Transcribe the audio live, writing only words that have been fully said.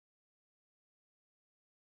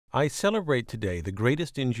I celebrate today the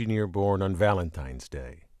greatest engineer born on Valentine's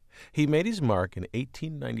Day. He made his mark in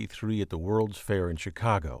 1893 at the World's Fair in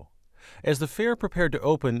Chicago. As the fair prepared to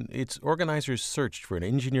open, its organizers searched for an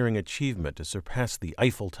engineering achievement to surpass the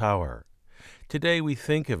Eiffel Tower. Today we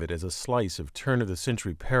think of it as a slice of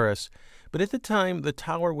turn-of-the-century Paris, but at the time the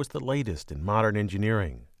tower was the latest in modern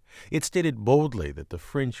engineering. It stated boldly that the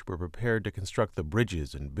French were prepared to construct the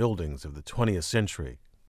bridges and buildings of the 20th century.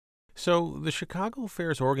 So the Chicago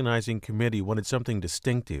Fair's organizing committee wanted something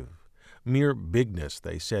distinctive. Mere bigness,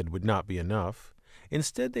 they said, would not be enough.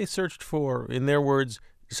 Instead, they searched for, in their words,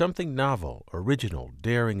 something novel, original,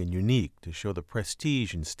 daring, and unique to show the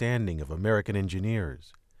prestige and standing of American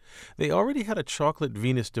engineers. They already had a chocolate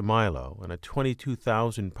Venus de Milo and a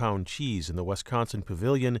 22,000-pound cheese in the Wisconsin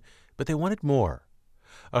Pavilion, but they wanted more.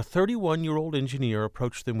 A 31-year-old engineer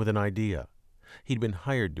approached them with an idea. He'd been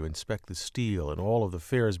hired to inspect the steel in all of the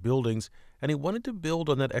fair's buildings, and he wanted to build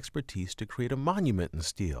on that expertise to create a monument in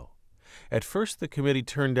steel. At first, the committee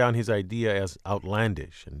turned down his idea as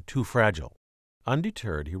outlandish and too fragile.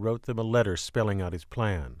 Undeterred, he wrote them a letter spelling out his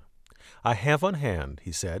plan. "I have on hand,"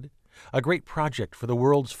 he said, "a great project for the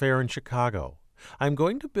World's Fair in Chicago. I'm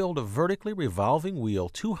going to build a vertically revolving wheel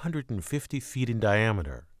 250 feet in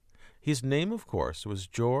diameter." His name, of course, was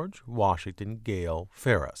George Washington Gale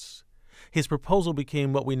Ferris. His proposal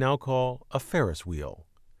became what we now call a Ferris Wheel.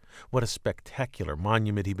 What a spectacular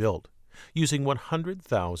monument he built. Using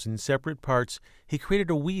 100,000 separate parts, he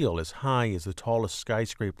created a wheel as high as the tallest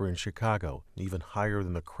skyscraper in Chicago, even higher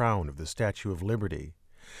than the crown of the Statue of Liberty.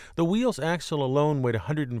 The wheel's axle alone weighed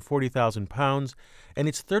 140,000 pounds, and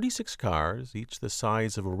its 36 cars, each the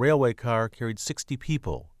size of a railway car, carried 60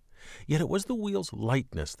 people. Yet it was the wheel's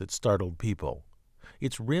lightness that startled people.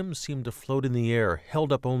 Its rims seemed to float in the air,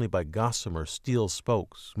 held up only by gossamer steel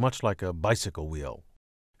spokes, much like a bicycle wheel.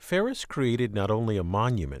 Ferris created not only a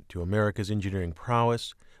monument to America's engineering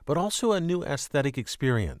prowess, but also a new aesthetic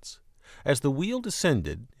experience. As the wheel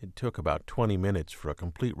descended, it took about 20 minutes for a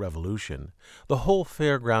complete revolution, the whole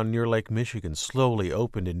fairground near Lake Michigan slowly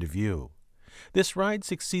opened into view. This ride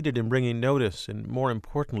succeeded in bringing notice and, more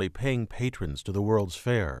importantly, paying patrons to the World's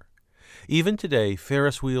Fair. Even today,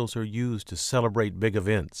 Ferris wheels are used to celebrate big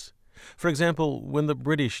events. For example, when the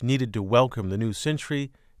British needed to welcome the new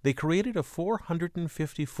century, they created a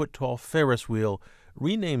 450-foot-tall Ferris wheel,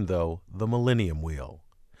 renamed, though, the Millennium Wheel.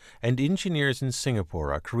 And engineers in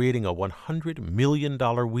Singapore are creating a $100 million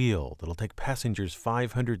wheel that'll take passengers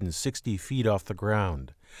 560 feet off the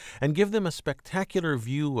ground and give them a spectacular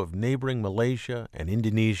view of neighboring Malaysia and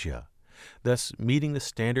Indonesia, thus meeting the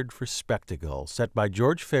standard for spectacle set by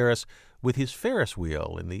George Ferris with his Ferris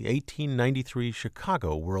wheel in the 1893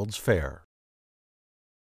 Chicago World's Fair.